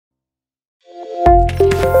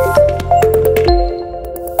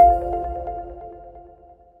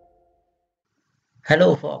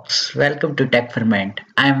Hello folks, welcome to TechFerment.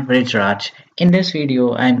 I'm Raj. In this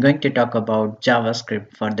video, I'm going to talk about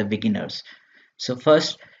JavaScript for the beginners. So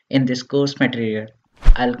first, in this course material,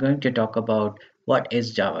 I'm going to talk about what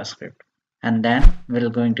is JavaScript. And then we're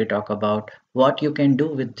going to talk about what you can do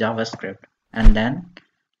with JavaScript. And then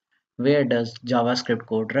where does JavaScript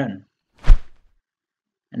code run?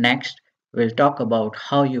 Next, we'll talk about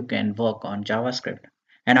how you can work on JavaScript.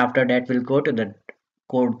 And after that, we'll go to the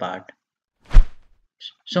code part.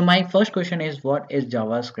 So my first question is, what is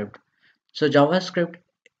JavaScript? So JavaScript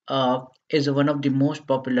is one of the most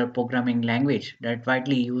popular programming language that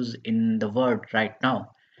widely used in the world right now,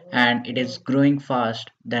 and it is growing fast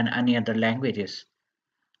than any other languages.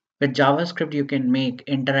 With JavaScript, you can make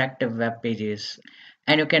interactive web pages,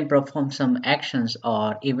 and you can perform some actions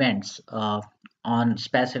or events on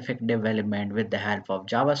specific development with the help of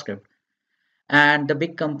JavaScript. And the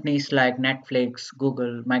big companies like Netflix,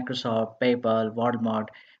 Google, Microsoft, PayPal, Walmart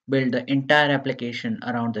build the entire application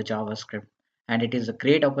around the JavaScript. And it is a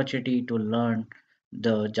great opportunity to learn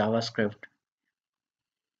the JavaScript.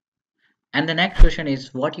 And the next question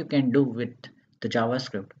is what you can do with the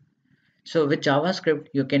JavaScript. So with JavaScript,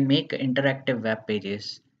 you can make interactive web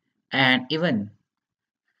pages, and even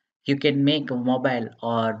you can make mobile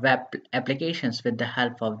or web applications with the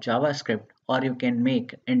help of JavaScript, or you can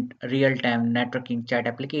make in real-time networking chat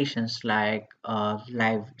applications like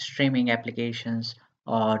live streaming applications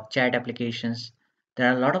or chat applications.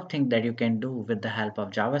 There are a lot of things that you can do with the help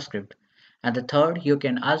of JavaScript. And the third, you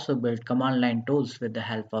can also build command line tools with the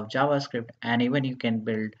help of JavaScript, and even you can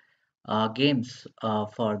build games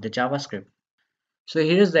for the JavaScript. So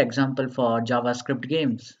here is the example for JavaScript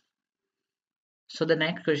games. So the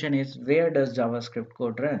next question is, where does JavaScript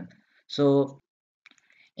code run? So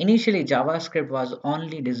initially JavaScript was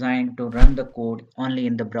only designed to run the code only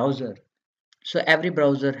in the browser. So every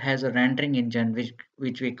browser has a rendering engine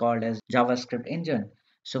which we call as JavaScript engine.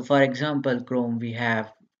 So for example, Chrome we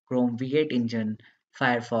have Chrome V8 engine,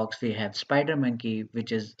 Firefox we have SpiderMonkey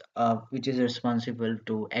which is responsible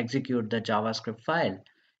to execute the JavaScript file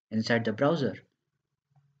inside the browser.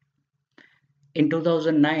 In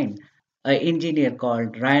 2009, an engineer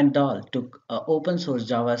called Ryan Dahl took an open source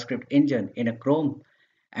JavaScript engine in a Chrome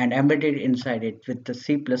and embedded inside it with the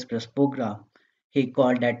C++ program. He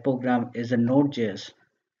called that program is a Node.js.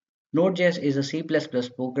 Node.js is a C++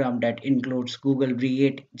 program that includes Google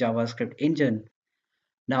V8 JavaScript engine.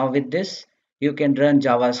 Now with this, you can run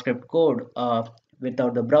JavaScript code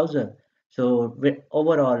without the browser. So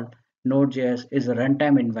overall, Node.js is a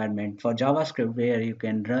runtime environment for JavaScript where you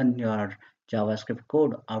can run your JavaScript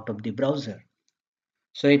code out of the browser.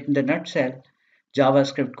 So in the nutshell,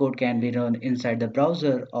 JavaScript code can be run inside the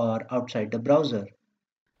browser or outside the browser.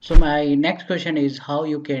 So my next question is how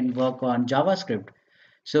you can work on JavaScript.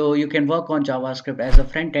 So you can work on JavaScript as a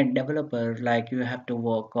front-end developer, like you have to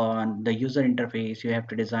work on the user interface, you have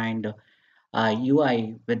to design the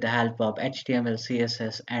UI with the help of HTML,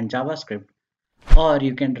 CSS, and JavaScript. Or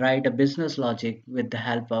you can write a business logic with the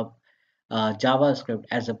help of JavaScript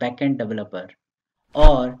as a backend developer.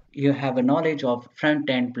 Or you have a knowledge of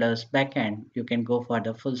front-end plus backend, you can go for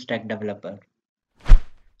the full stack developer.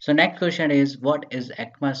 So next question is what is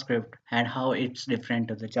ECMAScript and how it's different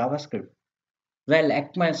to the JavaScript? Well,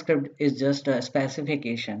 ECMAScript is just a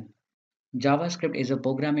specification. JavaScript is a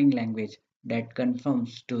programming language that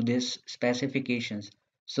conforms to these specifications.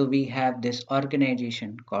 So we have this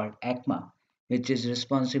organization called ECMA, which is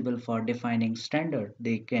responsible for defining standard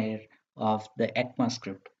they care of the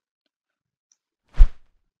ECMAScript.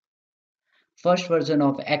 First version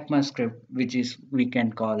of ECMAScript, which is we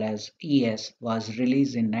can call as ES, was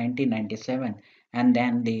released in 1997, and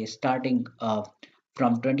then the starting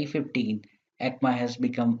from 2015, ECMA has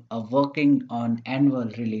become a working on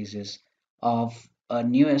annual releases of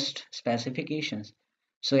newest specifications.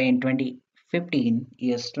 So in 2015,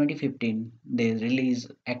 they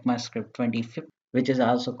released ECMAScript 2015, which is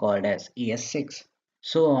also called as ES6.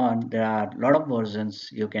 So on, there are a lot of versions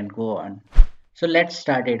you can go on. So let's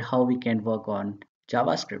start it how we can work on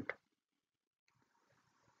JavaScript.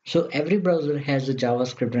 So every browser has a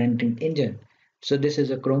JavaScript rendering engine. So this is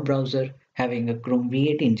a Chrome browser having a Chrome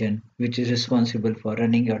V8 engine, which is responsible for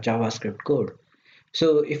running your JavaScript code.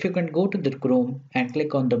 So if you can go to the Chrome and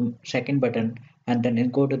click on the second button and then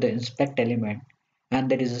go to the inspect element, and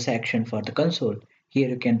there is a section for the console. Here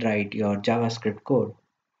you can write your JavaScript code.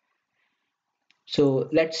 So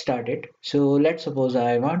let's start it. So let's suppose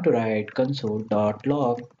I want to write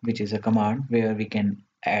console.log, which is a command where we can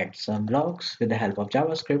add some logs with the help of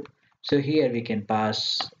JavaScript. So here we can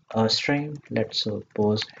pass a string. Let's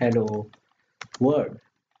suppose hello world.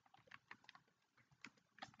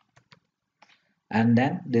 and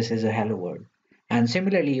then this is a hello world. And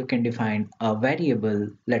similarly, you can define a variable.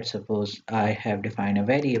 Let's suppose I have defined a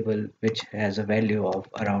variable which has a value of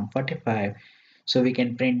around 45. So we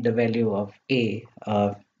can print the value of a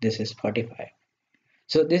this is 45.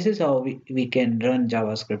 So this is how we can run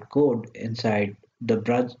JavaScript code inside the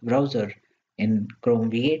browser in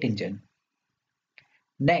Chrome V8 engine.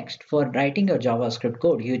 Next, for writing your JavaScript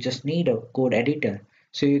code, you just need a code editor.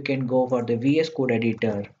 So you can go for the VS Code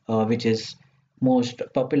editor, which is most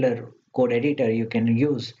popular code editor you can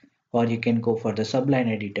use, or you can go for the Sublime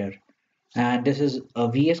editor. And this is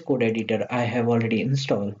a VS Code editor I have already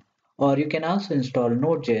installed. Or you can also install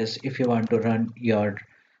Node.js if you want to run your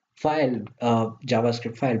file,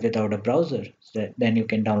 JavaScript file without a browser. So then you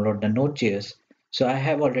can download the Node.js. So I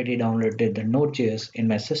have already downloaded the Node.js in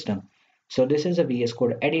my system. So this is a VS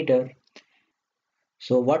Code editor.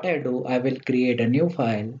 So what I do, I will create a new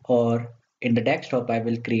file, or in the desktop, I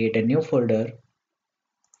will create a new folder,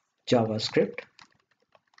 JavaScript,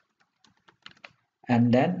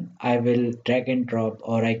 and then I will drag and drop,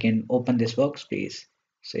 or I can open this workspace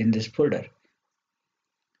so in this folder.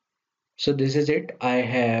 So this is it. I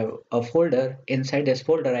have a folder. Inside this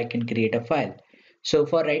folder, I can create a file. So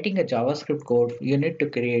for writing a JavaScript code, you need to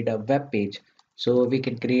create a web page. So we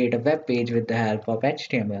can create a web page with the help of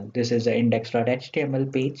HTML. This is the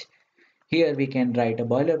index.html page. Here we can write a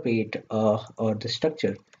boilerplate or the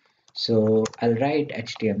structure. So I'll write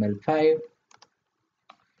HTML5.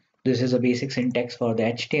 This is a basic syntax for the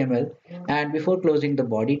HTML. And before closing the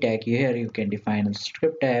body tag, here you can define a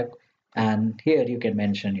script tag, and here you can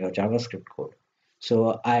mention your JavaScript code.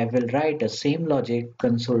 So I will write the same logic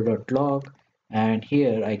console.log, and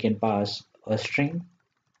here I can pass a string,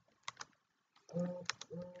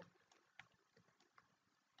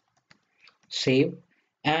 save,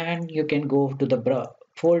 and you can go to the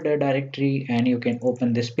folder directory and you can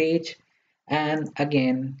open this page. And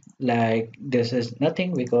again, like this is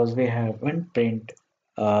nothing because we haven't print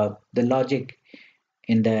the logic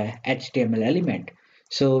in the HTML element.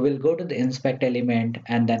 So we'll go to the inspect element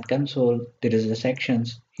and then console. There is the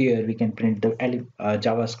sections. Here we can print the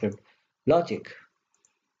JavaScript logic.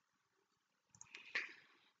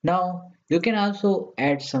 Now you can also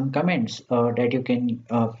add some comments that you can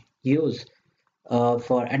use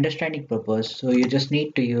for understanding purpose. So you just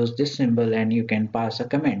need to use this symbol and you can pass a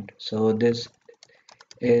comment. So this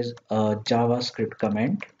is a JavaScript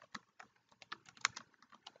comment.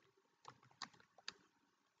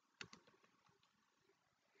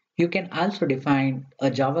 You can also define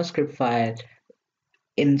a JavaScript file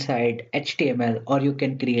inside HTML, or you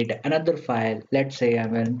can create another file. Let's say I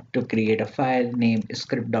want to create a file named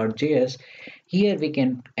script.js. Here we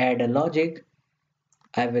can add a logic.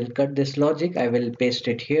 I will cut this logic, I will paste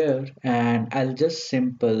it here, and I'll just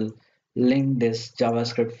simple link this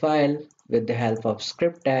JavaScript file with the help of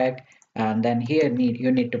script tag. And then here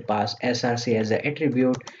you need to pass src as an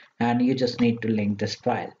attribute, and you just need to link this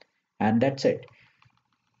file, and that's it.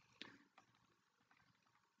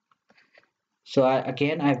 So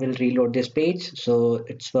again, I will reload this page so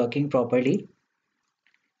it's working properly.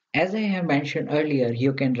 As I have mentioned earlier,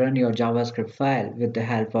 you can run your JavaScript file with the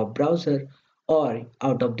help of browser or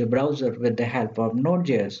out of the browser with the help of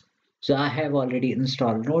Node.js. So I have already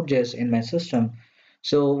installed Node.js in my system.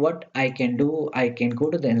 So what I can do, I can go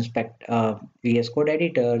to the inspect VS Code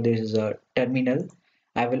editor. This is a terminal.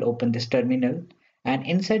 I will open this terminal, and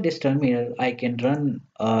inside this terminal, I can run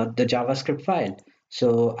the JavaScript file.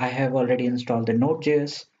 So I have already installed the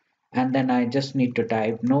Node.js, and then I just need to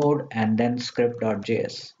type node and then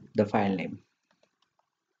script.js, the file name.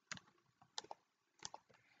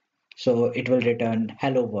 So it will return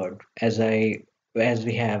hello world as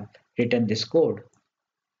we have written this code.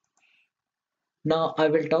 Now I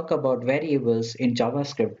will talk about variables in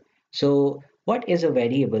JavaScript. So what is a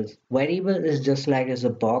variable? Variable is just like as a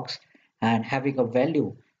box, and having a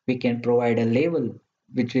value, we can provide a label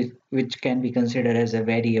which can be considered as a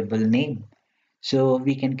variable name. So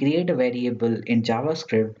we can create a variable in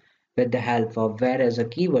JavaScript with the help of var as a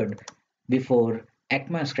keyword before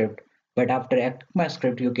ECMAScript. But after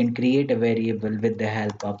ECMAScript, you can create a variable with the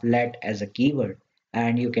help of let as a keyword,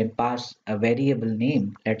 and you can pass a variable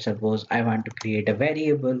name. Let's suppose I want to create a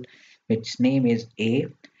variable which name is a,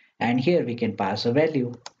 and here we can pass a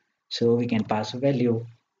value. So we can pass a value,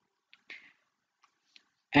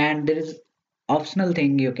 and there is optional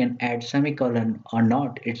thing, you can add semicolon or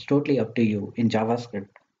not. It's totally up to you in JavaScript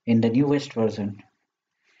in the newest version.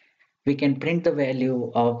 We can print the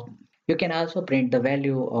value of You can also print the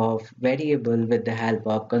value of variable with the help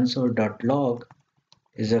of console.log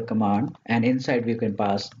is a command, and inside we can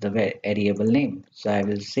pass the variable name. So I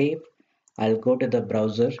will save, I'll go to the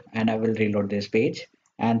browser and I will reload this page,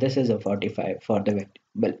 and this is a 45 for the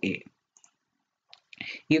variable a.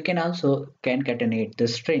 You can also concatenate the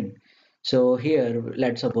string. So here,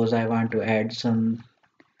 let's suppose I want to add some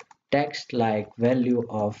text like value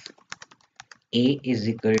of a is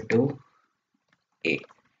equal to a.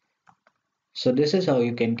 So this is how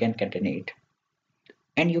you can concatenate.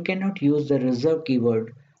 And you cannot use the reserve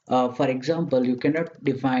keyword. For example, you cannot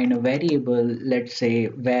define a variable, let's say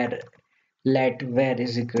let var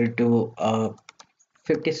is equal to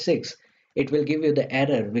 56. It will give you the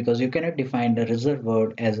error because you cannot define the reserve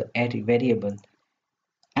word as a variable.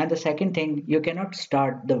 And the second thing, you cannot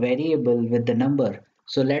start the variable with the number.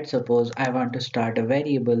 So let's suppose I want to start a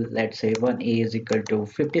variable, let's say 1a is equal to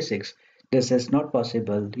 56. This is not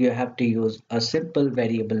possible. You have to use a simple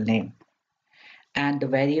variable name. And the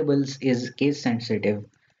variables is case sensitive.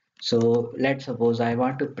 So let's suppose I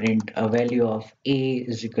want to print a value of a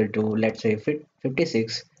is equal to, let's say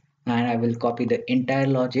 56, and I will copy the entire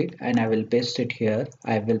logic and I will paste it here.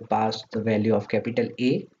 I will pass the value of capital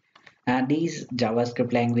A, and these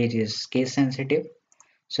JavaScript language is case sensitive.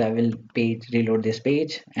 So I will reload this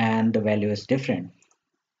page and the value is different.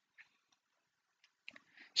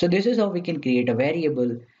 So this is how we can create a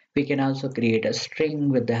variable. We can also create a string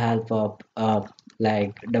with the help of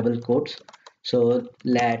like double quotes. So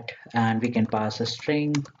let, and we can pass a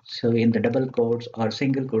string. So in the double quotes or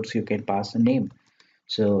single quotes, you can pass a name.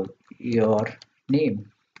 So your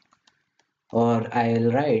name, or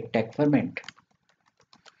I'll write TechFerment.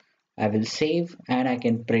 I will save and I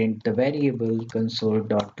can print the variable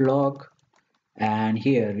console.log, and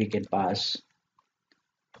here we can pass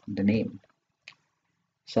the name.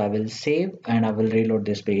 So I will save and I will reload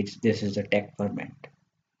this page. This is the TechFerment.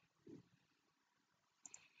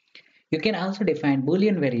 You can also define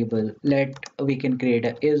Boolean variable. We can create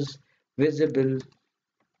a is visible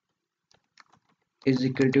is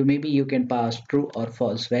equal to, maybe you can pass true or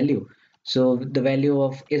false value. So the value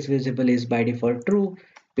of is visible is by default true.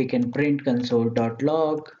 We can print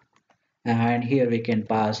console.log, and here we can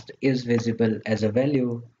pass is visible as a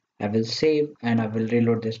value. I will save and I will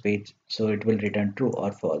reload this page, so it will return true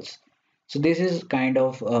or false. So this is kind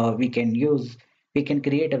of we can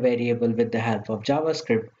create a variable with the help of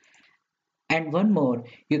JavaScript. And one more,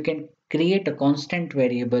 you can create a constant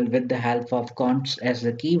variable with the help of const as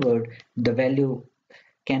the keyword. The value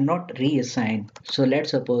cannot reassign. So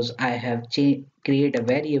let's suppose I have create a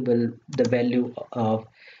variable, the value of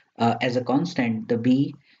as a constant, the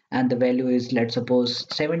b, and the value is, let's suppose,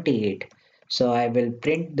 78. So I will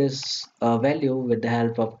print this value with the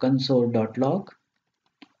help of console.log,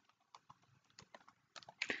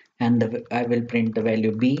 and I will print the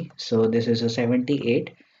value b. So this is a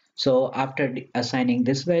 78. So after assigning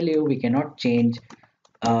this value, we cannot change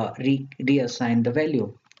reassign the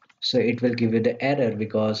value. So it will give you the error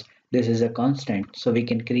because this is a constant. So we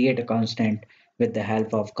can create a constant with the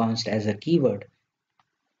help of const as a keyword.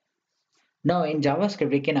 Now in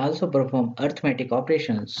JavaScript, we can also perform arithmetic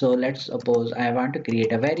operations. So let's suppose I want to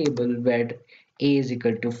create a variable where a is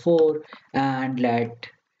equal to 4 and let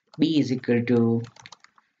b is equal to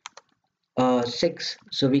 6.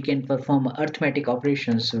 So we can perform arithmetic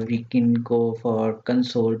operations. So we can go for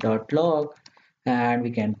console.log and we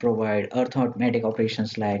can provide arithmetic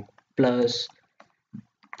operations like plus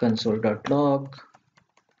console.log,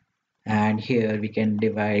 and here we can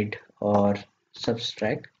divide or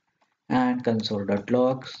subtract, and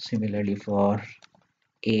console.log similarly for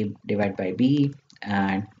a divided by b,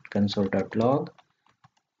 and console.log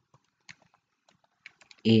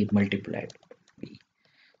a multiplied by b.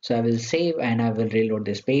 So I will save and I will reload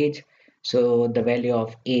this page. So the value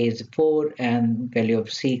of a is 4 and value of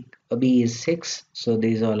b is 6. So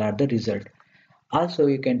these all are the result. Also,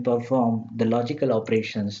 you can perform the logical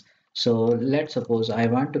operations. So let's suppose I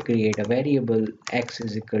want to create a variable x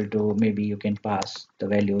is equal to, maybe you can pass the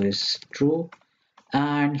value is true,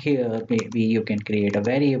 and here maybe you can create a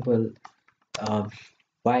variable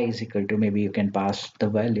y is equal to, maybe you can pass the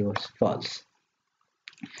value is false.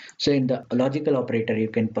 So in the logical operator, you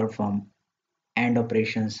can perform AND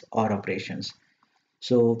operations or operations.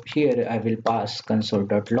 So here I will pass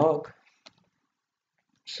console.log.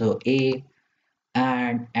 So a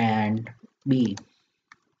and b,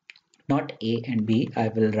 not a and b, I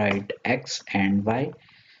will write x and y.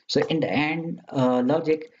 So in the AND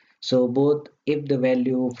logic, so both, if the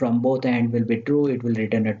value from both AND will be true, it will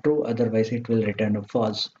return a true, otherwise it will return a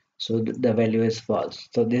false. So the value is false.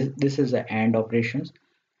 So this is the AND operations.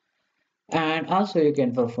 And also you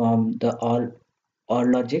can perform the or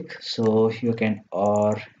logic. So you can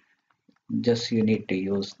or, just you need to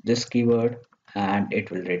use this keyword and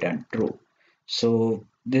it will return true. So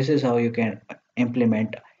this is how you can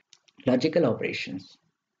implement logical operations.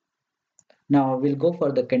 Now we'll go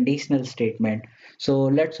for the conditional statement. So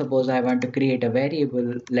let's suppose I want to create a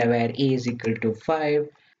variable where a is equal to 5.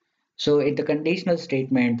 So in the conditional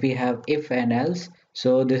statement, we have if and else.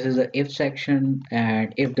 So this is the if section,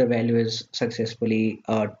 and if the value is successfully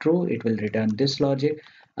true, it will return this logic.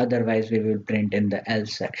 Otherwise, we will print in the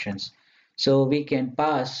else sections. So we can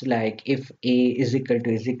pass like if a is equal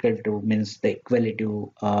to means the equality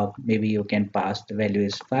to maybe you can pass the value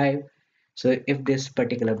is 5. So if this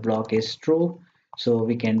particular block is true, so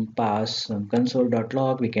we can pass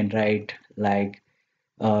console.log. We can write like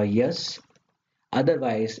yes.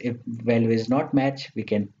 Otherwise, if value is not matched, we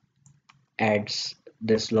can add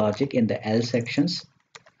this logic in the else sections,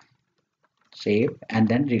 save, and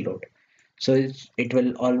then reload. So it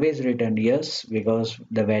will always return yes because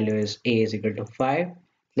the value is a is equal to 5.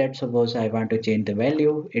 Let's suppose I want to change the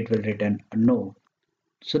value, it will return no.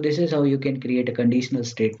 So this is how you can create a conditional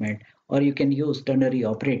statement, or you can use ternary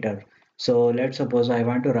operator. So let's suppose I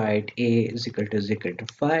want to write a is equal to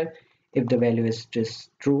 5 if the value is just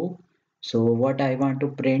true. So what I want to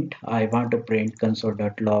print, I want to print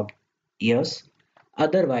console.log yes.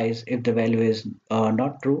 Otherwise, if the value is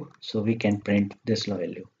not true, so we can print this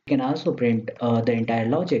value. We can also print the entire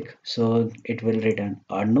logic, so it will return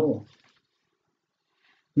no.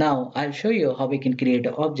 Now I'll show you how we can create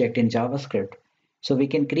an object in JavaScript. So we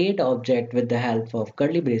can create an object with the help of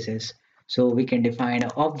curly braces. So we can define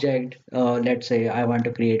an object. Let's say I want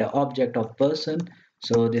to create an object of person.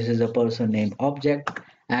 So this is a person name object.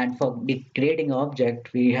 And for creating an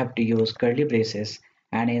object, we have to use curly braces.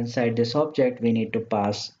 And inside this object, we need to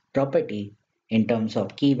pass property in terms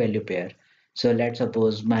of key value pair. So let's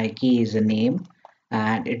suppose my key is a name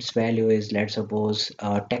and its value is, let's suppose,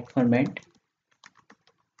 TechFerment,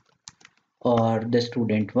 or the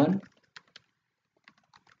student one,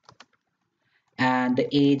 and the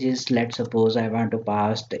age is, let's suppose I want to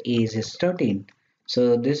pass the age is 13.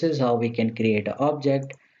 So this is how we can create an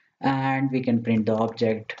object, and we can print the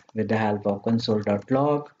object with the help of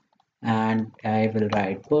console.log, and I will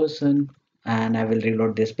write person and I will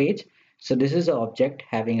reload this page. So this is an object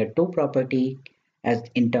having a two property as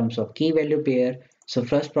in terms of key value pair. So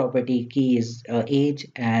first property key is age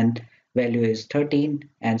and value is 13,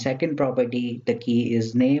 and second property the key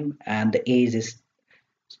is name and the age is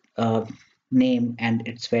uh, name and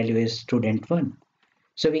its value is student1.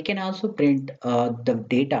 So we can also print the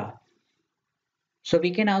data. So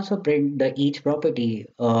we can also print the each property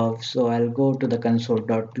of, so I'll go to the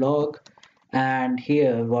console.log, and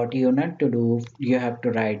here what you need to do, you have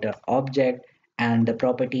to write an object and the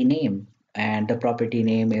property name, and the property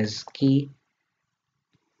name is key,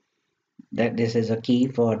 that this is a key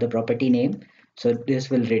for the property name. So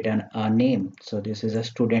this will return a name. So this is a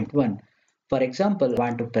student1. For example, I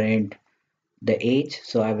want to print the age,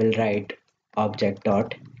 so I will write object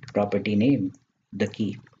dot property name, the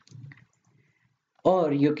key.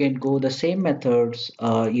 Or you can go the same methods,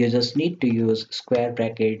 you just need to use square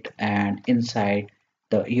bracket, and inside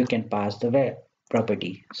the you can pass the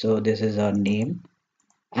property. So this is our name,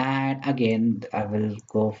 and again I will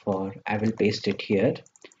paste it here.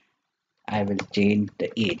 I will change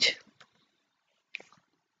the age.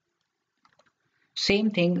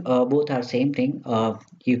 Same thing, both are same thing.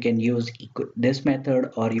 You can use this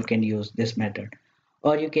method, or you can use this method,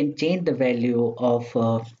 or you can change the value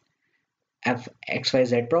of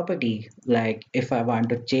xyz property. Like if I want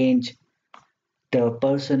to change the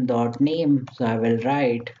person dot name, so I will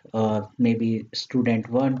write maybe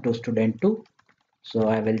student1 to student2. So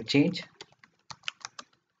I will change.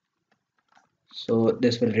 So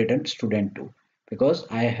this will return student2 because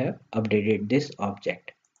I have updated this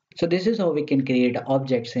object. So this is how we can create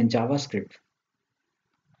objects in JavaScript.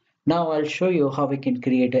 Now I'll show you how we can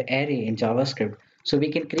create an array in JavaScript. So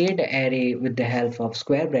we can create an array with the help of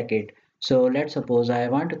square bracket. So let's suppose I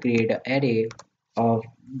want to create an array of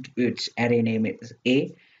which array name is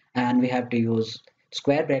A, and we have to use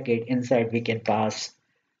square bracket. Inside we can pass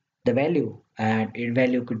the value, and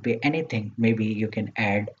value could be anything. Maybe you can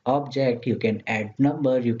add object, you can add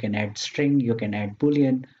number, you can add string, you can add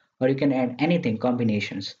boolean, or you can add anything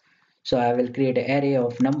combinations. So I will create an array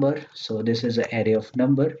of number. So this is an array of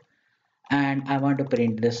number, and I want to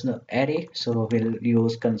print this array, so we'll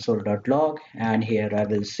use console.log, and here I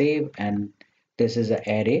will save, and this is an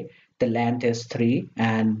array. The length is 3,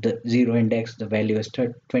 and the 0 index the value is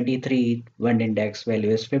 23, 1 index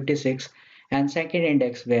value is 56, and second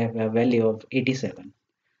index we have a value of 87.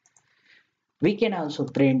 We can also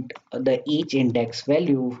print the each index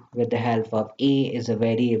value with the help of a is a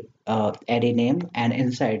very array name, and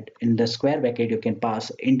inside in the square bracket you can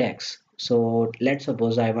pass index. So let's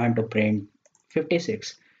suppose I want to print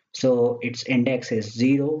 56. So its index is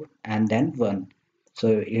 0 and then 1.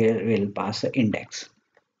 So here we'll pass the index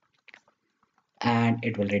and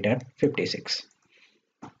it will return 56.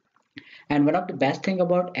 And one of the best thing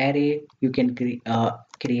about array, you can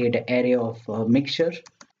create an array of mixture.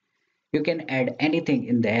 You can add anything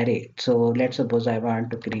in the array. So let's suppose I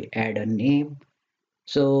want to add a name.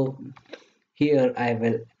 So here I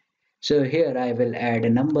will here I will add a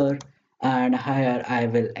number, and here I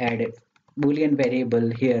will add a boolean variable.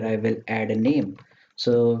 Here I will add a name.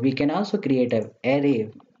 So we can also create an array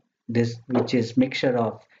this which is mixture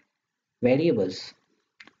of variables.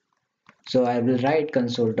 So I will write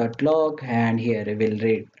console.log, and here I will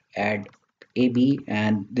add AB,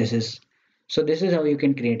 and this is how you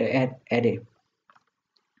can create an array.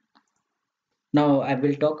 Now I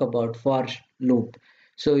will talk about for loop.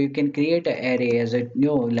 So you can create an array as a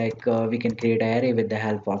we can create an array with the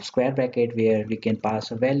help of square bracket, where we can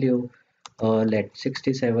pass a value let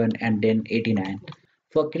 67 and then 89.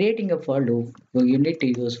 For creating a for loop, you need to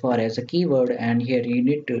use for as a keyword, and here you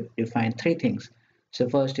need to define three things. So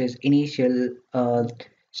first is initial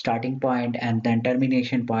starting point, and then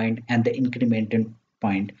termination point, and the incremental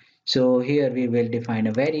point. So here we will define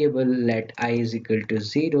a variable, let I is equal to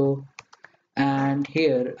 0, and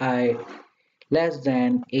here I less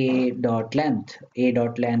than a dot length. A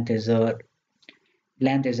dot length is a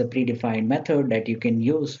predefined method that you can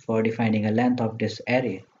use for defining a length of this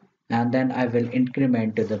array, and then I will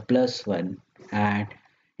increment to the +1, and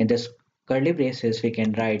in this curly braces we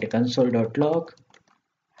can write a console.log,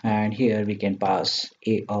 and here we can pass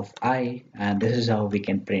a of I, and this is how we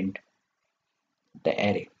can print the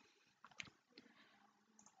array.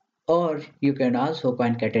 Or you can also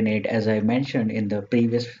concatenate, as I mentioned in the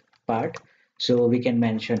previous part. So we can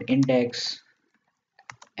mention index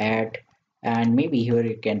at, and maybe here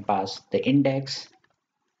you can pass the index.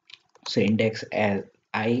 So index as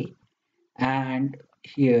I, and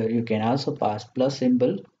here you can also pass plus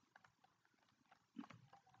symbol,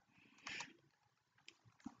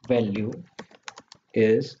 value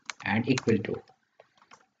is and equal to.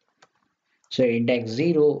 So index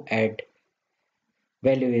 0 at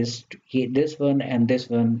value is this one and this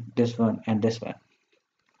one, this one and this one.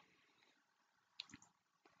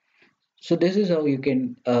 So this is how you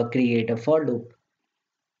can create a for loop.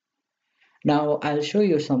 Now I'll show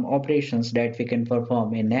you some operations that we can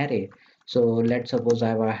perform in array. So let's suppose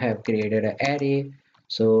I have created an array.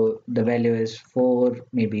 So the value is 4,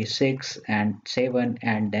 maybe 6 and 7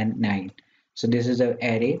 and then 9. So this is an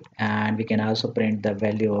array, and we can also print the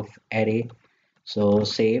value of array. So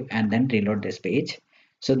save and then reload this page.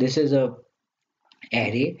 So this is a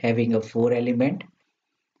array having a 4 element.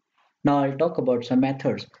 Now I'll talk about some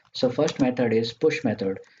methods. So first method is push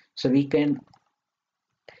method. So we can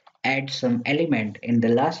add some element in the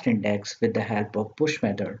last index with the help of push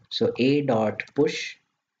method. So a dot push,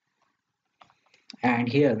 and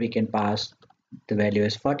here we can pass the value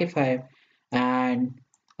is 45, and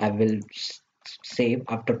I will save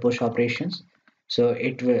after push operations. So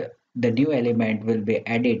the new element will be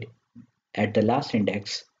added at the last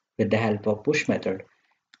index with the help of push method.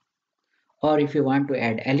 Or if you want to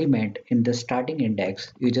add element in the starting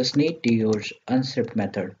index, you just need to use unshift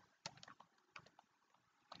method.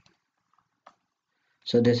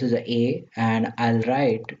 So this is a, and I'll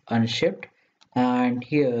write unshift, and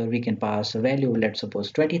here we can pass a value, let's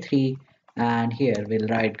suppose 23, and here we'll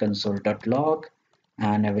write console.log,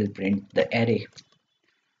 and I will print the array.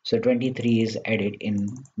 So 23 is added in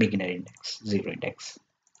beginner index, 0 index.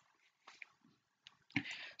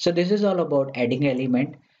 So this is all about adding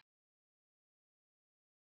element.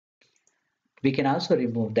 We can also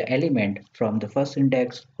remove the element from the first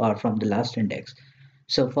index or from the last index.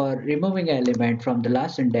 So for removing an element from the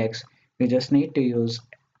last index, we just need to use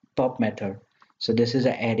pop method. So this is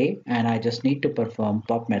an array, and I just need to perform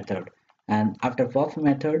pop method. And after pop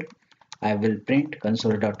method, I will print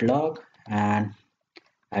console.log, and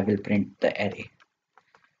I will print the array.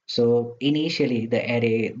 So initially the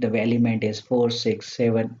array, the element is 4, 6,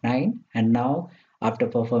 7, 9, and now after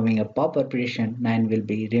performing a pop operation, 9 will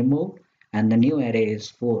be removed, and the new array is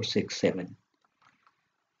 4, 6, 7.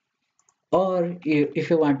 Or if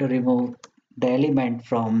you want to remove the element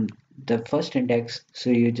from the first index, so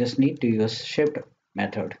you just need to use shift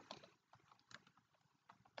method.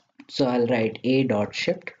 So I'll write a dot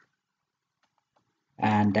shift,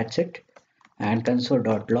 and that's it, and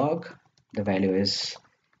console.log, the value is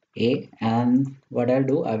a, and what I'll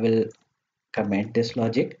do, I will comment this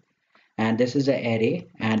logic, and this is an array,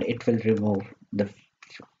 and it will remove the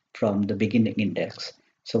from the beginning index.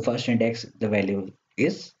 So first index, the value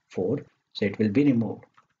is 4, so it will be removed.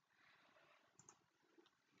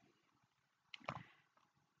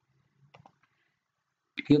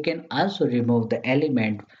 You can also remove the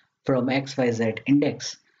element from XYZ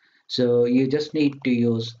index. So you just need to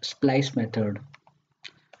use splice method.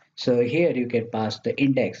 So here you can pass the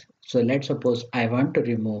index. So let's suppose I want to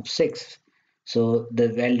remove 6. So the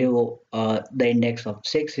value, the index of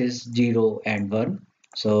 6 is 0 and 1.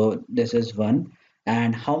 So this is 1.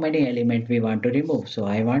 And how many element we want to remove? So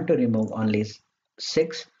I want to remove only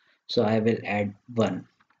 6. So I will add 1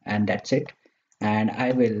 and that's it. And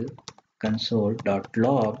I will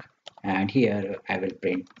console.log and here I will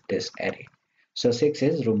print this array. So 6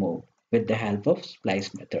 is removed with the help of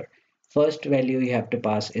splice method. First value you have to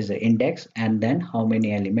pass is the index and then how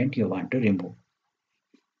many element you want to remove.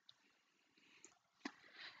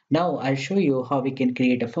 Now I'll show you how we can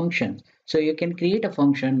create a function. So you can create a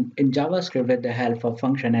function in JavaScript with the help of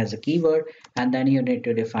function as a keyword, and then you need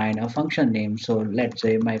to define a function name. So let's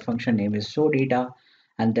say my function name is showData,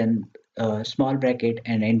 and then a small bracket,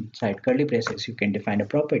 and inside curly braces you can define a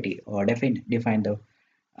property or define the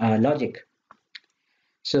logic.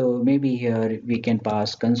 So maybe here we can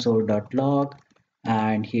pass console.log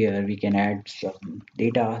and here we can add some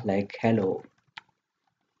data like hello,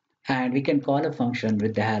 and we can call a function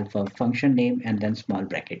with the help of function name and then small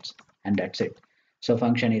brackets, and that's it. So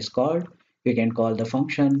function is called. You can call the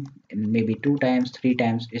function maybe 2 times, 3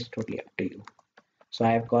 times, it's totally up to you. So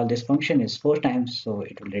I have called this function is 4 times, so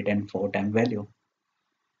it will return 4 times value.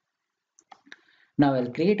 Now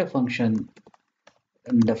I'll create a function.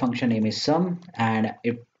 The function name is sum, and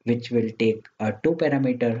which will take a 2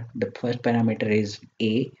 parameter. The first parameter is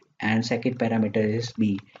a and second parameter is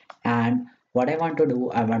b, and what I want to do,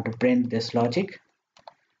 I want to print this logic,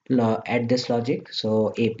 add this logic,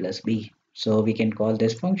 so a plus b. So we can call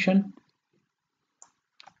this function.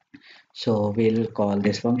 So we'll call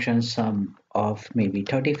this function sum of maybe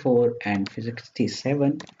 34 and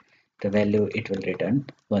 67. The value it will return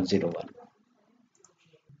 101.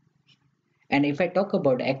 And if I talk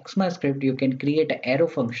about ECMAScript, you can create arrow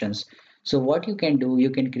functions. So what you can do, you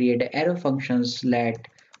can create arrow functions. Let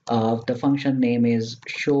the function name is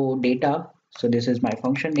show data. So this is my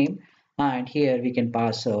function name, and here we can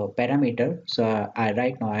pass a parameter. So I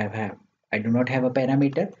right now I do not have a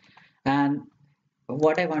parameter, and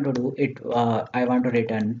what I want to do I want to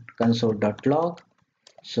return console.log.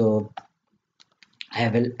 So I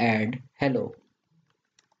will add hello.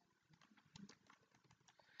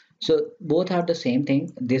 So both are the same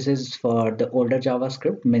thing. This is for the older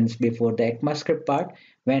JavaScript, means before the ECMAScript part.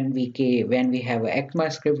 When we have a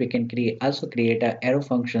ECMAScript, we can also create a arrow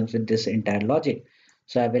functions with this entire logic.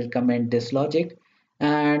 So I will comment this logic,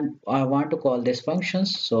 and I want to call this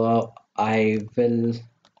functions. So I will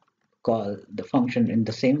call the function in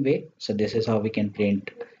the same way. So this is how we can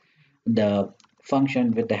print the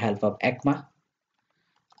function with the help of ECMA.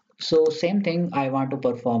 So same thing, I want to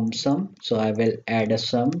perform sum, so I will add a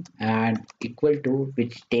sum and equal to,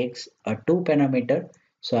 which takes a 2 parameter.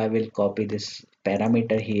 So I will copy this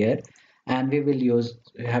parameter here, and we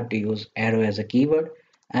have to use arrow as a keyword.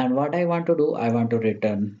 And what I want to do, I want to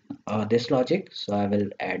return this logic, so I will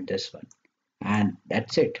add this one, and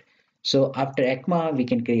that's it. So after ECMA we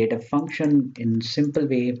can create a function in simple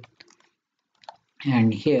way,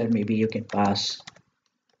 and here maybe you can pass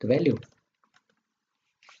the value.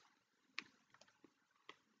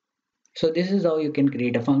 So this is how you can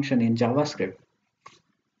create a function in JavaScript.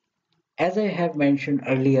 As I have mentioned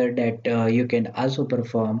earlier that you can also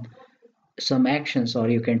perform some actions or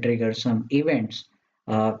you can trigger some events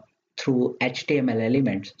uh, through HTML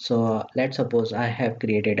elements. So let's suppose I have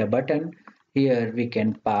created a button. Here we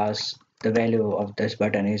can pass the value of this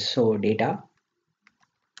button is show data.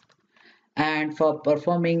 And for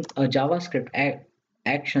performing a JavaScript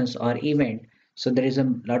actions or event, so there is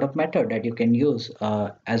a lot of method that you can use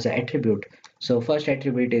as an attribute. So first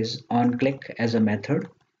attribute is onClick as a method.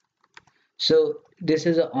 So this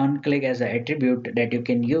is an onClick as an attribute that you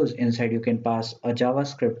can use. Inside you can pass a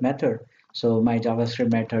JavaScript method. So my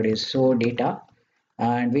JavaScript method is show data,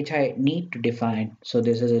 and which I need to define. So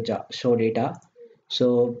this is a show data.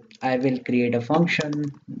 So I will create a function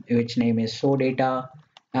which name is show data,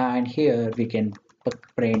 and here we can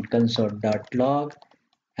print console.log,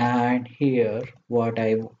 and here what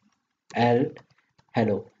I'll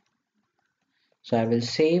hello. So I will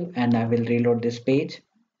save and I will reload this page,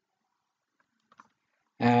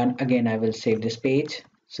 and again I will save this page.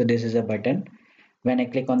 So this is a button. When I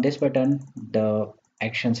click on this button, the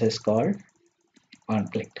actions is called on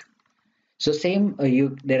click. So same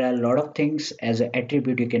there are a lot of things as an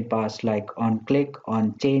attribute you can pass, like on click,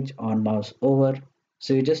 on change, on mouse over.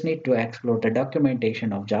 So you just need to explore the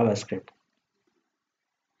documentation of JavaScript.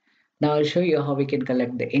 Now I'll show you how we can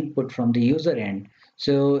collect the input from the user end.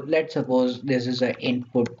 So let's suppose this is an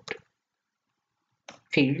input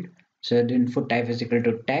field. So the input type is equal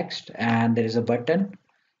to text and there is a button.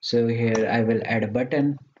 So here I will add a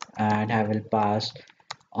button and I will pass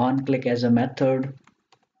on click as a method,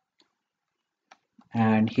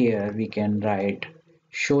 and here we can write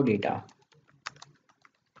show data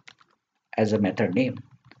as a method name.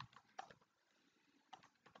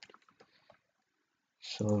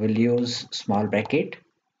 So we'll use small bracket,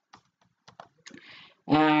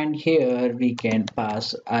 and here we can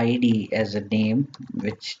pass id as a name,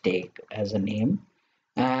 which take as a name,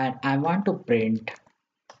 and I want to print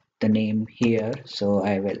the name here, so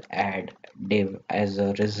I will add div as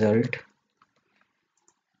a result.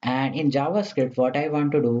 And in JavaScript, what I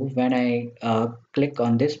want to do when I click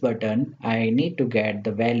on this button, I need to get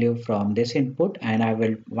the value from this input, and I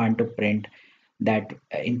will want to print that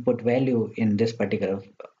input value in this particular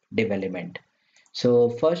div element. So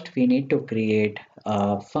first we need to create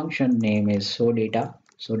a function name is showData.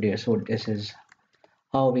 So this is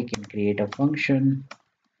how we can create a function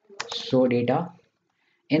showData.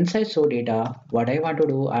 Inside showData, what I want to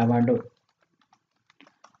do, I want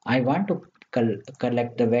to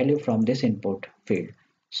collect the value from this input field.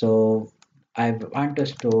 So I want to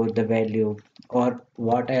store the value, or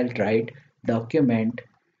what I'll write, document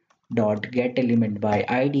dot get element by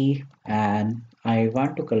id, and I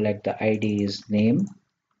want to collect the id is name.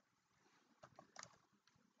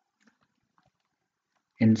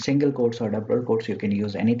 In single quotes or double quotes, you can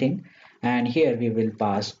use anything, and here we will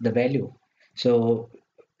pass the value. So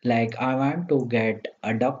like I want to get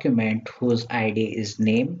a document whose id is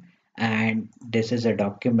name, and this is a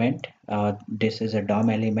document, this is a DOM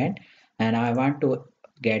element, and I want to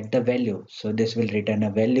get the value, so this will return a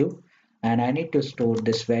value, and I need to store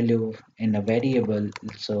this value in a variable.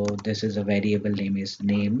 So this is a variable name is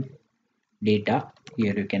name data.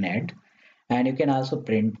 Here you can add, and you can also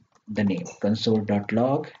print the name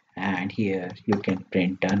console.log, and here you can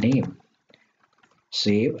print a name.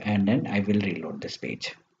 Save, and then I will reload this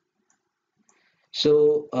page.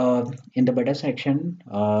 So in the button section,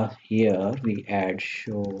 here we add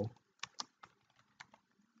show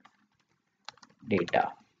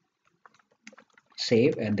data.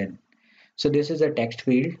 Save, and then so this is a text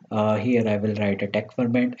field. Here I will write a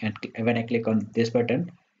TechFerment, and when I click on this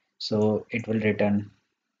button, so it will return.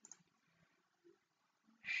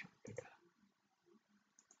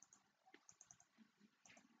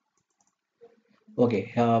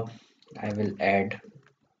 Okay, I will add.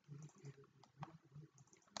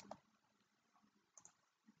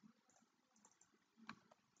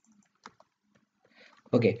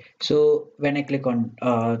 Okay, so when I click on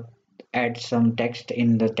add some text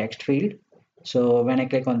in the text field, so when I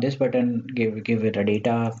click on this button, give it a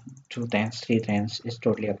data 2 times, 3 times, it's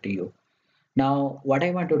totally up to you. Now what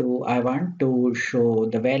I want to do, I want to show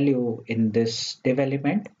the value in this div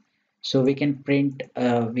element. So we can print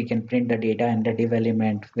the data in the div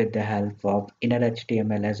element with the help of inner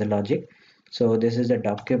HTML as a logic. So this is a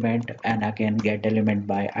document, and I can get element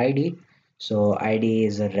by ID. So ID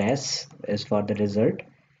is a res is for the result.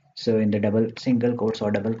 So in the double single quotes or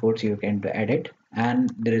double quotes, you can add it,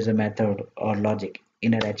 and there is a method or logic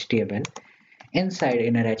inner HTML. Inside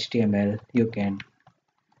inner HTML, you can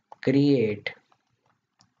create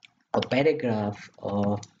a paragraph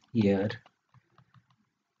here,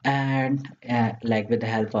 and like with the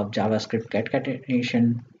help of JavaScript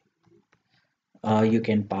concatenation, you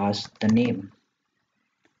can pass the name,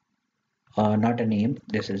 not a name,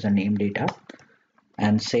 this is a name data,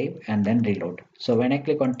 and save, and then reload. So when I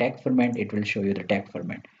click on TechFerment, it will show you the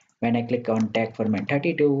TechFerment. When I click on TechFerment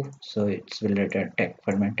 32, so it will return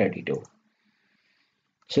TechFerment 32.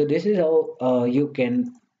 So this is how you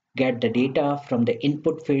can get the data from the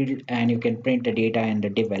input field, and you can print the data in the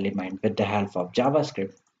div element with the help of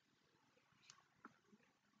JavaScript.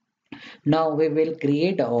 Now we will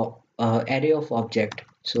create a array of object.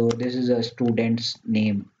 So this is a student's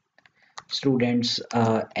name, student's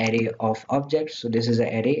array of objects. So this is an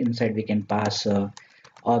array. Inside we can pass a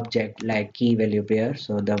object like key value pair.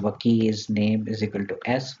 So the key is name is equal to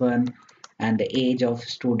s1, and the age of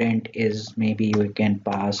student is, maybe you can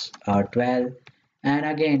pass 12, and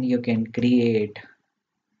again you can create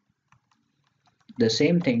the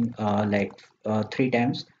same thing like 3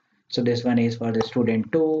 times. So this one is for the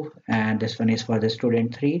student 2, and this one is for the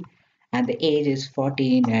student 3, and the age is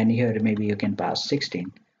 14, and here maybe you can pass 16.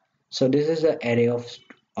 So this is the array of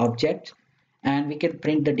objects, and we can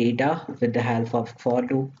print the data with the help of for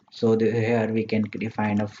loop. So here we can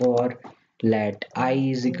define a for, let I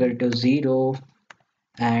is equal to 0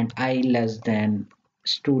 and I less than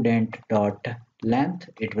student dot length.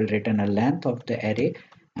 It will return a length of the array,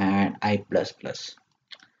 and I plus plus.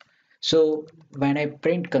 So when I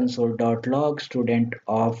print console.log student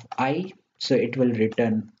of I, so it will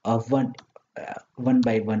return a one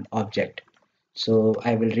by one object. So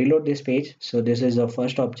I will reload this page. So this is the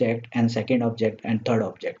first object and second object and third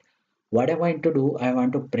object. What I want to do, I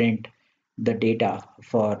want to print the data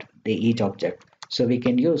for the each object. So we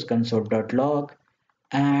can use console.log,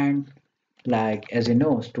 and like as you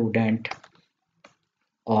know, student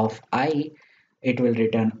of I, it will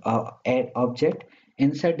return a add object.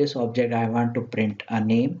 Inside this object, I want to print a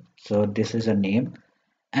name. So this is a name,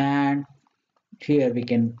 and here we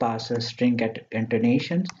can pass a string at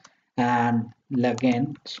concatenations, and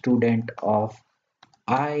again student of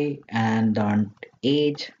I and then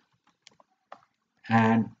age,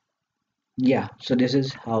 and yeah. So this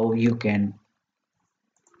is how you can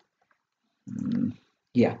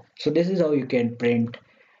yeah. So this is how you can print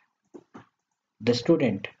the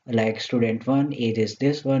student, like student one, age is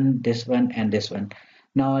this one, and this one.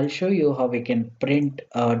 Now I'll show you how we can print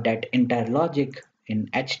that entire logic in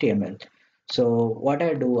HTML. So what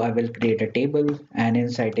I do, I will create a table, and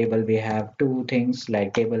inside table we have two things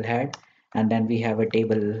like table head, and then we have a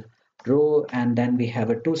table row, and then we have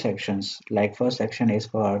a two sections. Like first section is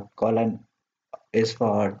for column is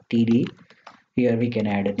for TD. Here we can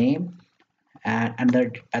add a name, and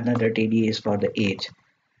another TD is for the age.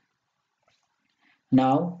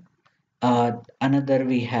 Now another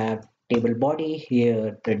we have table body.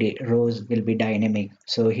 Here the rows will be dynamic.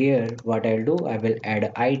 So here what I'll do, I will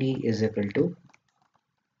add id is equal to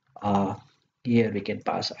uh, here we can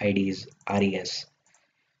pass id is res.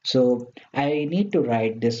 So I need to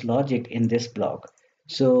write this logic in this block.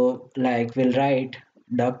 So like we'll write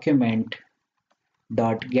document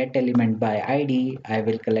dot get element by id. I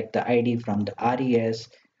will collect the id from the res,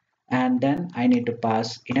 and then I need to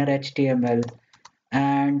pass inner HTML,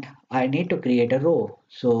 and I need to create a row.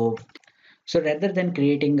 So rather than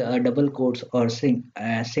creating double quotes or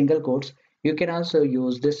single quotes, you can also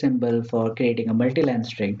use this symbol for creating a multi-line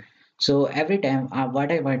string. So every time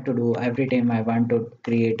what I want to do, every time I want to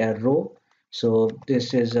create a row. So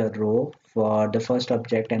this is a row for the first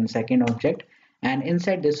object and second object. And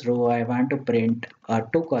inside this row, I want to print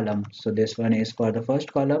two columns. So this one is for the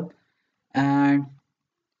first column, and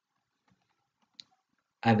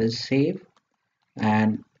I will save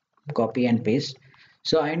and copy and paste.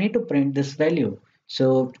 So I need to print this value.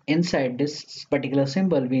 So inside this particular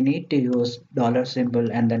symbol, we need to use dollar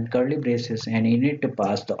symbol and then curly braces, and you need to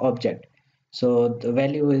pass the object. So the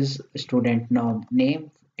value is student name.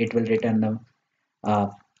 It will return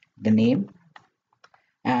the name,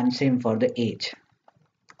 and same for the age.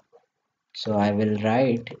 So I will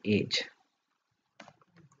write age.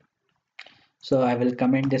 So I will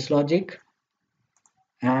comment this logic,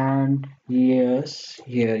 and yes,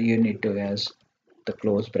 here you need to use the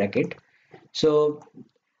close bracket. So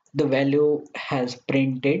the value has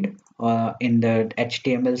printed in the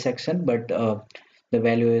HTML section, but the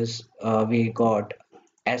value is we got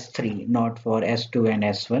S3, not for S2 and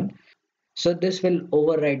S1. So this will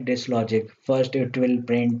override this logic. First it will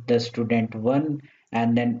print the student 1,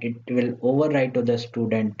 and then it will override to the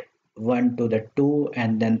student 1 to the 2,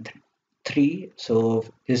 and then 3. So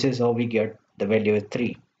this is how we get the value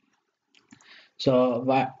 3. So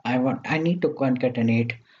what I need to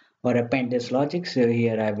concatenate or append this logic. So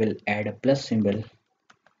here I will add a plus symbol,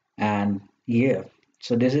 and here.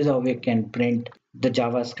 So this is how we can print the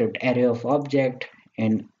JavaScript array of object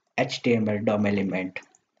in HTML DOM element.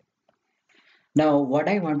 Now what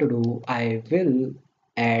I want to do, I will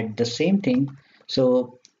add the same thing.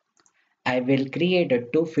 So I will create a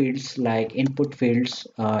two fields like input fields.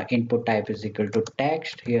 Input type is equal to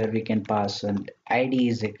text. Here we can pass an ID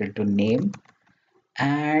is equal to name,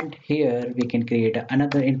 and here we can create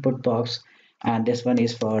another input box, and this one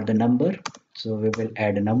is for the number. So we will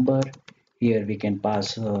add a number. Here we can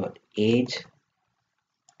pass age,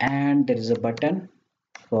 and there is a button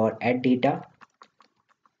for add data,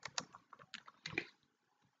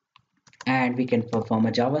 and we can perform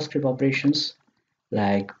a JavaScript operations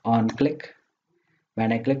like on click.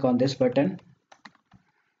 When I click on this button,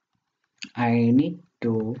 I need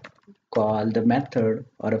to call the method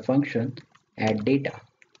or a function add data.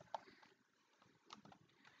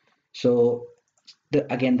 So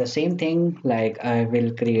again the same thing, like I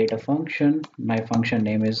will create a function. My function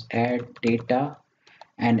name is add data,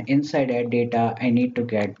 and inside add data I need to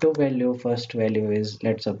get two value. First value is,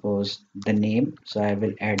 let's suppose, the name. So I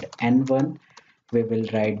will add n1. We will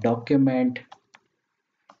write document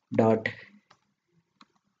dot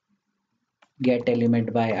get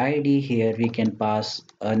element by id. Here we can pass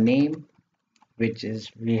a name which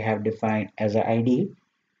is we have defined as a id,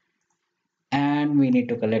 and time we need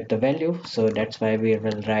to collect the value, so that's why we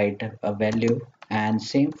will write a value, and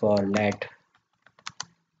same for let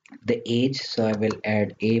the age. So I will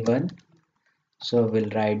add a1. So we'll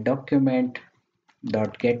write document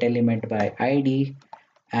dot get element by id,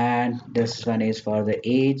 and this one is for the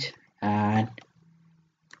age and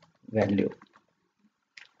value.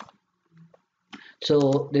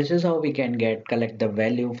 So this is how we can collect the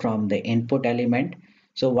value from the input element.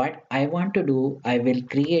 So what I want to do, I will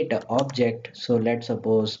create an object. So let's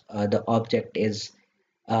suppose the object is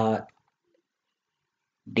uh,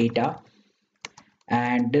 data,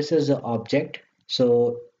 and this is the object.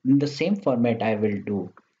 So in the same format I will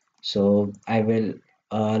do. So I will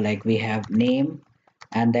like we have name,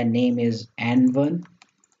 and then name is n1,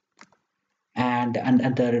 and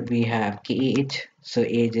another we have age. So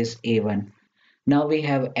age is a1. Now we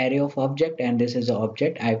have array of object, and this is the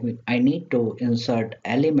object. I need to insert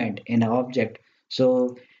element in an object.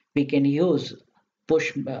 So we can use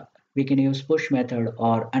push we can use push method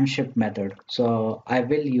or unshift method. So I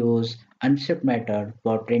will use unshift method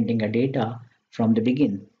for printing a data from the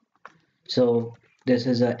begin. So this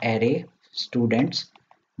is a array students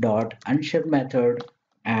dot unshift method,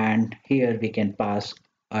 and here we can pass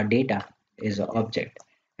our data is an object,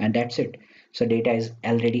 and that's it. So data is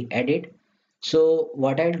already added. So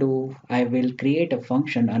what I'll do, I will create a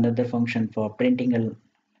function, another function for printing an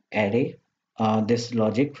array, this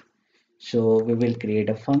logic. So we will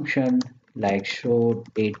create a function like show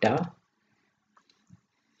data.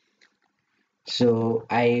 So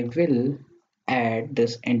I will add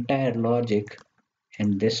this entire logic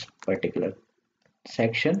in this particular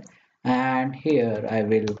section, and here I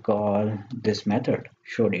will call this method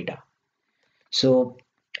show data. So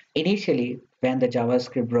initially when the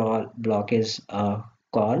JavaScript block is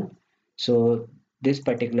called, so this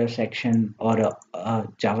particular section or a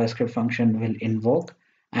JavaScript function will invoke,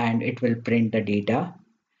 and it will print the data.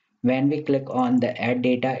 When we click on the add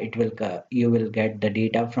data, you will get the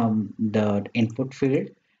data from the input field,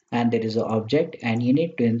 and there is an object, and you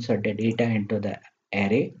need to insert the data into the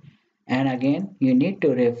array, and again you need to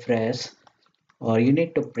refresh or you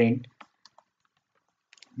need to print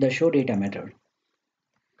the show data method.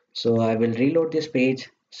 So I will reload this page.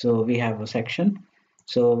 So we have a section,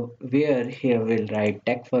 so where here we'll write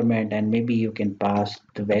TechFerment, and maybe you can pass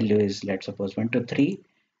the value is, let's suppose, 1 to 3,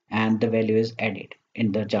 and the value is added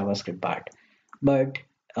in the JavaScript part. But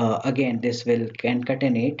again this will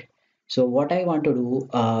concatenate. So what I want to do,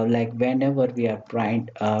 like whenever we are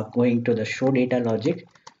going to the show data logic,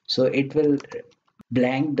 so it will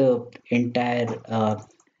blank the entire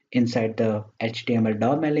inside the HTML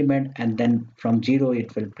DOM element, and then from 0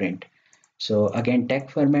 it will print. So again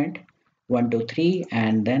TechFerment 1 to 3,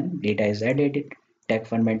 and then data is added.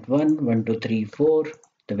 TechFerment 1 1 2 3 4,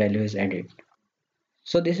 the value is added.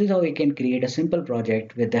 So this is how we can create a simple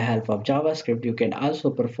project with the help of JavaScript. You can also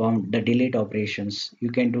perform the delete operations. You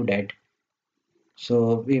can do that.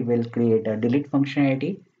 So we will create a delete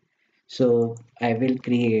functionality. So I will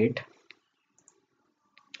create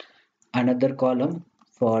another column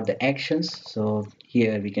for the actions. So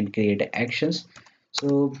here we can create actions.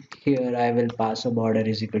 So here I will pass a border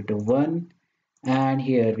is equal to 1, and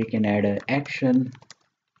here we can add an action,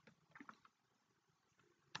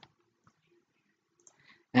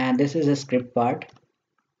 and this is a script part.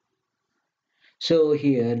 So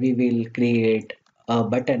here we will create a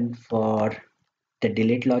button for the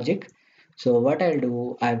delete logic. So what I'll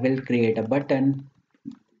do, I will create a button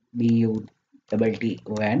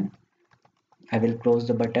button. I will close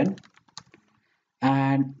the button,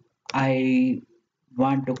 and I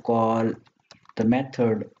want to call the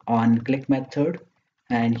method on click method,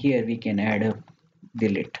 and here we can add a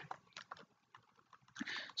delete.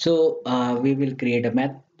 So we will create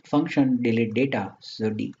a function delete data.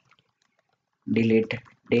 So delete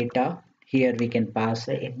data, here we can pass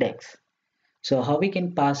an index. So how we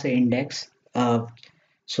can pass an index?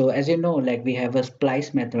 So as you know, like we have a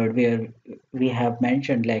splice method where we have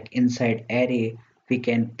mentioned like inside array we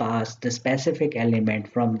can pass the specific element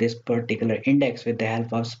from this particular index with the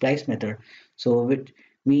help of splice method. So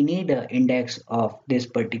we need an index of this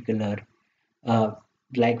particular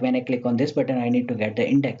like when I click on this button I need to get the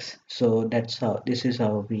index. So this is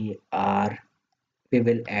how we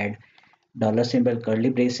will add dollar symbol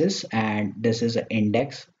curly braces, and this is an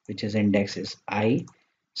index, which is index is I.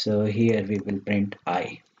 So here we will print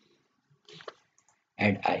I,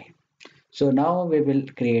 add I. So now we will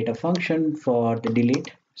create a function for the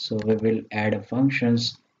delete. So we will add a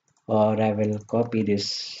functions, or I will copy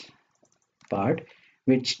this part,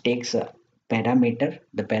 which takes a parameter.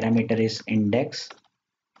 The parameter is index.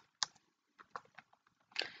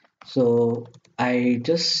 So I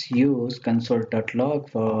just use console.log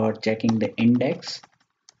for checking the index,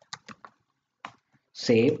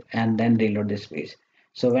 save, and then reload this page.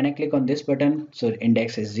 So when I click on this button, so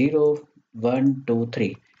index is 0, 1, 2,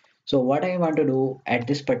 3. So what I want to do at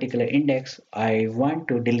this particular index, I want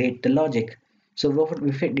to delete the logic. So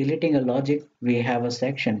if we're deleting a logic, we have a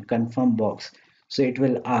section confirm box. So it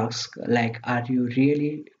will ask like, are you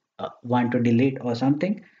really want to delete or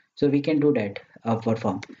something? So we can do that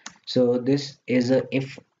perform. So this is a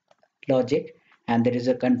if logic, and there is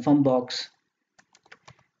a confirm box.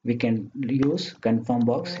 We can use confirm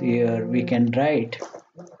box here. We can write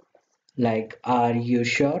like, are you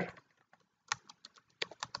sure?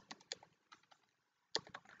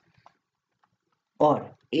 Or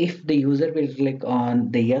if the user will click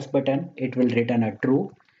on the yes button, it will return a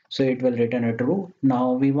true. So it will return a true.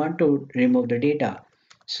 Now we want to remove the data.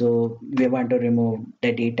 So we want to remove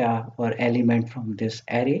the data or element from this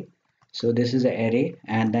array. So this is the array,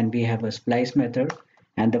 and then we have a splice method,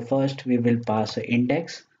 and the first we will pass an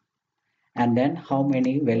index, and then how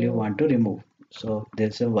many value want to remove. So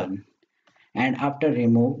there's a one, and after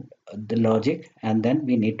remove the logic, and then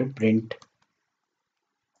we need to print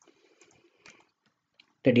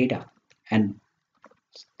the data, and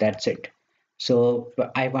that's it. So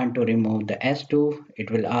I want to remove the s2.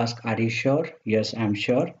 It will ask, are you sure? Yes, I'm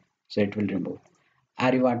sure. So it will remove.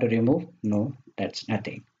 Are you want to remove? No, that's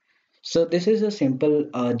nothing. So this is a simple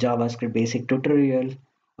JavaScript basic tutorial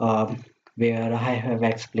where I have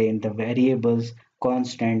explained the variables,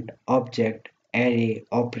 constant, object, array,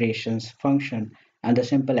 operations, function, and the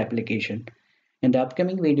simple application. In the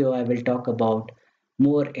upcoming video, I will talk about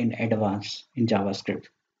more in advance in JavaScript.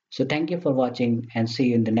 So thank you for watching, and see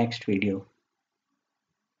you in the next video.